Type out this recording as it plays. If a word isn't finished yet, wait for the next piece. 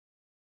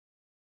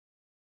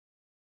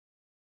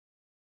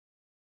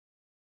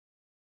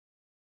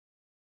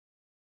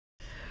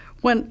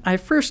When I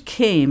first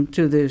came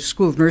to the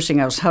School of Nursing,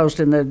 I was housed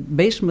in the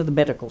basement of the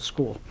medical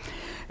school.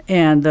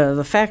 And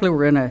the faculty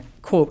were in a,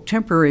 quote,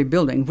 temporary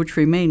building, which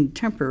remained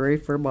temporary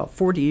for about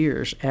 40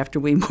 years after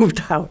we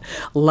moved out.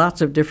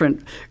 Lots of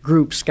different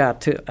groups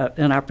got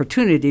to an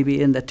opportunity to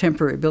be in the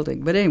temporary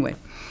building. But anyway,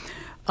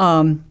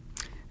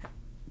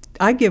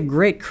 I give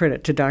great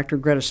credit to Dr.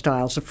 Greta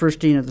Stiles, the first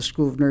dean of the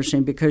School of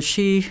Nursing, because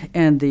she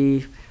and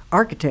the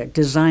architect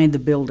designed the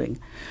building.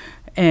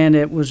 And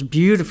it was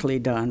beautifully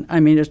done.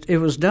 I mean, it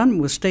was done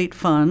with state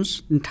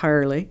funds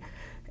entirely.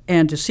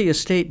 And to see a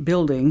state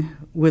building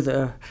with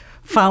a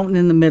fountain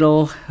in the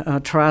middle,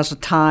 terrazzo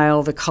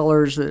tile, the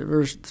colors that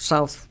were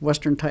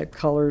southwestern type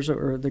colors,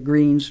 or the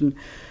greens and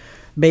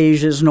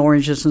beiges and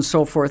oranges and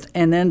so forth.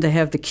 And then to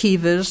have the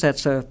kivas,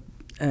 that's a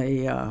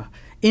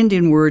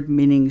Indian word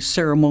meaning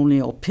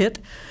ceremonial pit.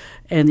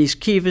 And these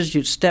kivas,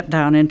 you'd step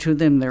down into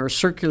them. They were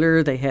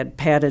circular. They had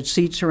padded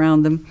seats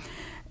around them.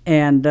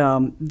 And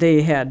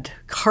they had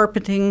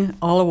carpeting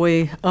all the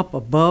way up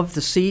above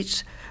the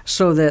seats,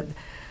 so that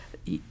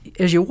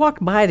as you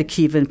walked by the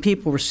kiva and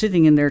people were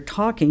sitting in there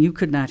talking, you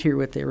could not hear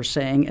what they were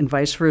saying, and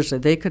vice versa.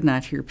 They could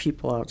not hear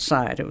people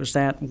outside. It was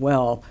that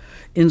well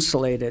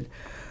insulated.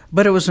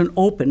 But it was an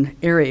open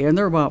area, and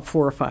there were about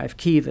 4 or 5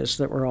 kivas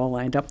that were all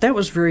lined up. That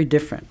was very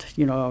different,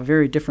 you know, a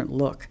very different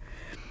look.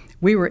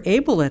 We were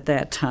able at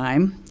that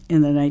time,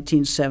 in the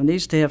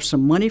 1970s, to have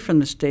some money from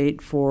the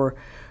state for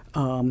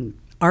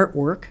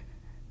artwork,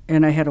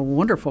 and I had a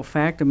wonderful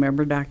faculty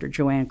member, Dr.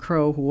 Joanne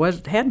Crow, who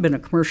had been a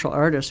commercial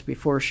artist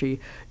before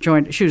she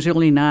joined. She was the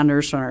only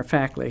non-nurse on our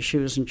faculty. She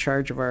was in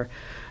charge of our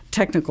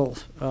technical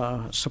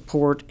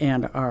support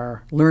and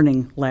our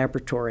learning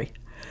laboratory.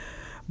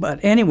 But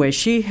anyway,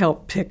 she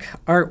helped pick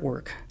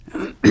artwork,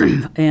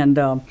 and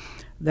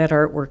that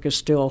artwork is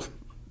still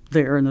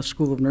there in the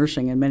School of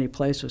Nursing in many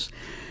places.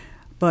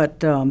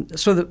 But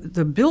so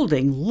the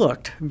building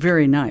looked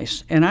very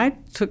nice, and I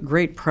took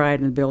great pride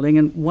in the building.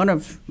 And one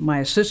of my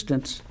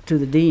assistants to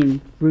the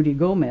dean, Rudy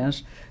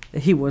Gomez,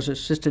 he was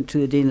assistant to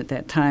the dean at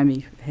that time.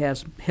 He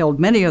has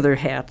held many other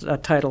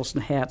titles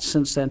and hats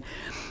since then.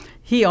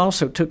 He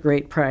also took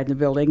great pride in the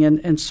building,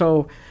 and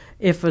so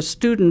if a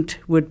student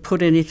would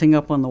put anything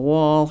up on the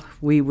wall,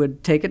 we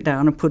would take it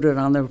down and put it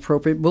on the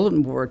appropriate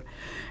bulletin board.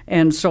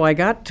 And so I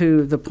got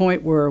to the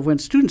point where when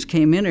students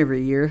came in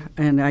every year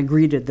and I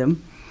greeted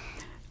them,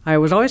 I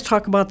would always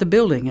talk about the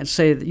building and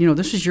say, you know,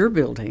 this is your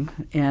building,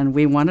 and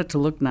we want it to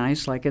look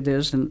nice like it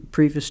is, and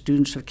previous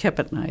students have kept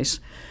it nice.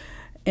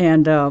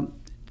 And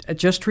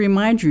just to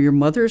remind you, your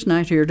mother's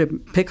not here to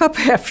pick up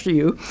after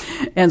you,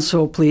 and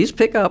so please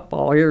pick up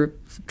all your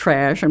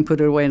trash and put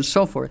it away and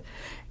so forth.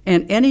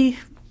 And any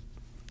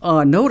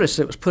notice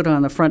that was put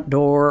on the front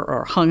door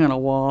or hung on a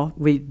wall,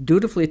 we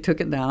dutifully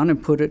took it down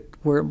and put it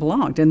where it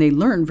belonged. And they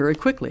learned very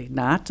quickly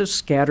not to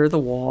scatter the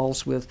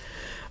walls with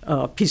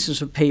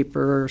pieces of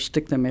paper or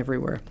stick them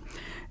everywhere.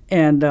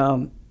 And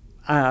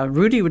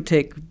Rudy would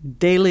take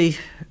daily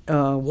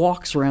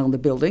walks around the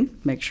building,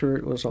 make sure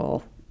it was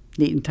all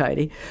neat and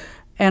tidy.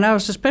 And I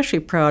was especially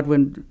proud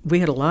when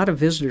we had a lot of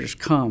visitors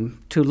come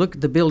to look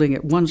at the building.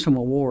 It won some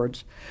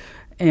awards.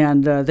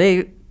 And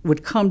they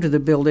would come to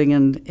the building,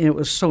 and it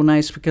was so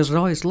nice because it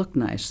always looked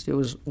nice. It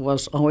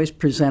was always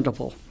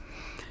presentable.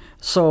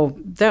 So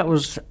that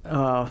was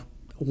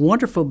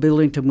wonderful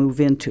building to move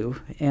into.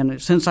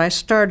 And since I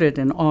started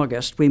in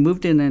August, we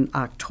moved in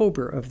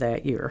October of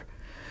that year.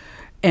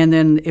 And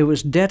then it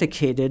was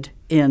dedicated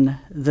in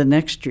the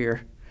next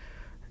year,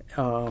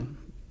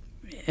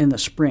 in the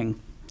spring.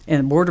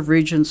 And the Board of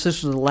Regents,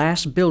 this was the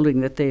last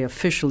building that they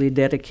officially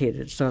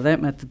dedicated. So that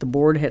meant that the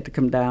board had to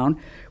come down.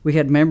 We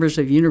had members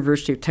of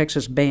University of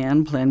Texas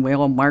band playing. We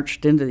all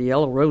marched into the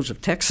Yellow Rose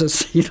of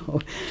Texas, you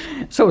know.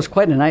 So it was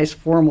quite a nice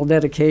formal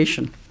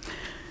dedication.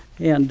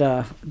 And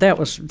that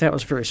was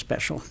very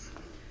special.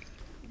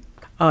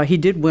 He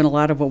did win a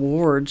lot of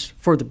awards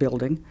for the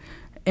building,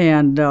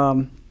 and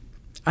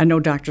I know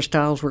Dr.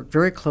 Stiles worked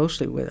very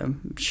closely with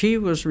him. She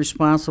was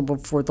responsible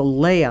for the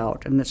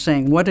layout and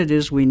saying what it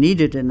is we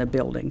needed in the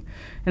building.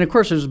 And of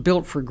course, it was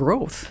built for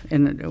growth.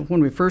 And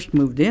when we first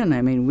moved in,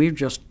 I mean, we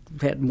just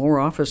had more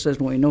offices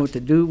than we know what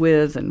to do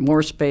with, and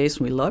more space,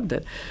 and we loved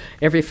it.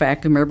 Every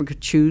faculty member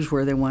could choose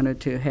where they wanted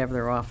to have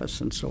their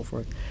office and so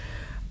forth.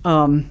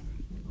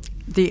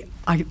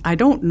 I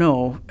don't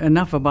know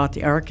enough about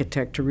the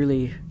architect to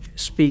really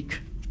speak,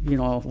 you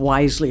know,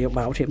 wisely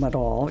about him at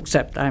all,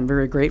 except I'm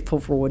very grateful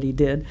for what he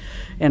did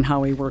and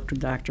how he worked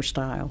with Dr.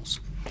 Stiles.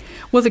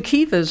 Well, the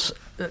kivas,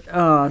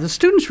 the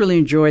students really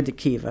enjoyed the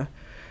kiva.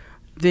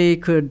 They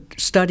could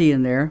study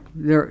in there.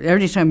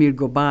 Every time you'd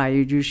go by,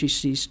 you'd usually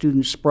see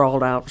students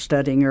sprawled out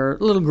studying, or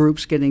little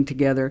groups getting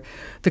together.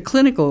 The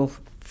clinical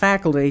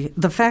faculty,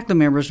 the faculty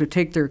members would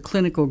take their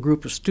clinical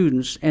group of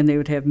students, and they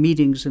would have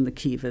meetings in the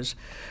kivas.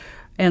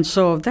 And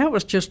so that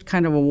was just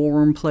kind of a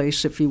warm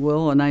place, if you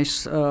will, a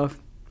nice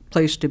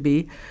place to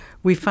be.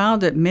 We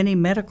found that many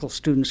medical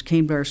students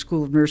came to our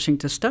School of Nursing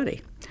to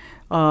study.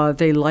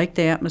 They liked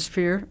the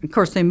atmosphere. Of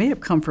course, they may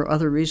have come for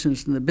other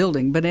reasons in the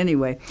building, but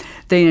anyway,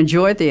 they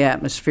enjoyed the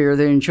atmosphere.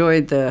 They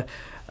enjoyed the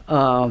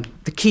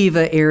the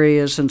kiva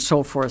areas and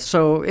so forth.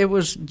 So it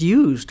was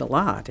used a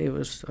lot. It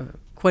was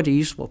quite a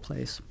useful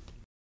place.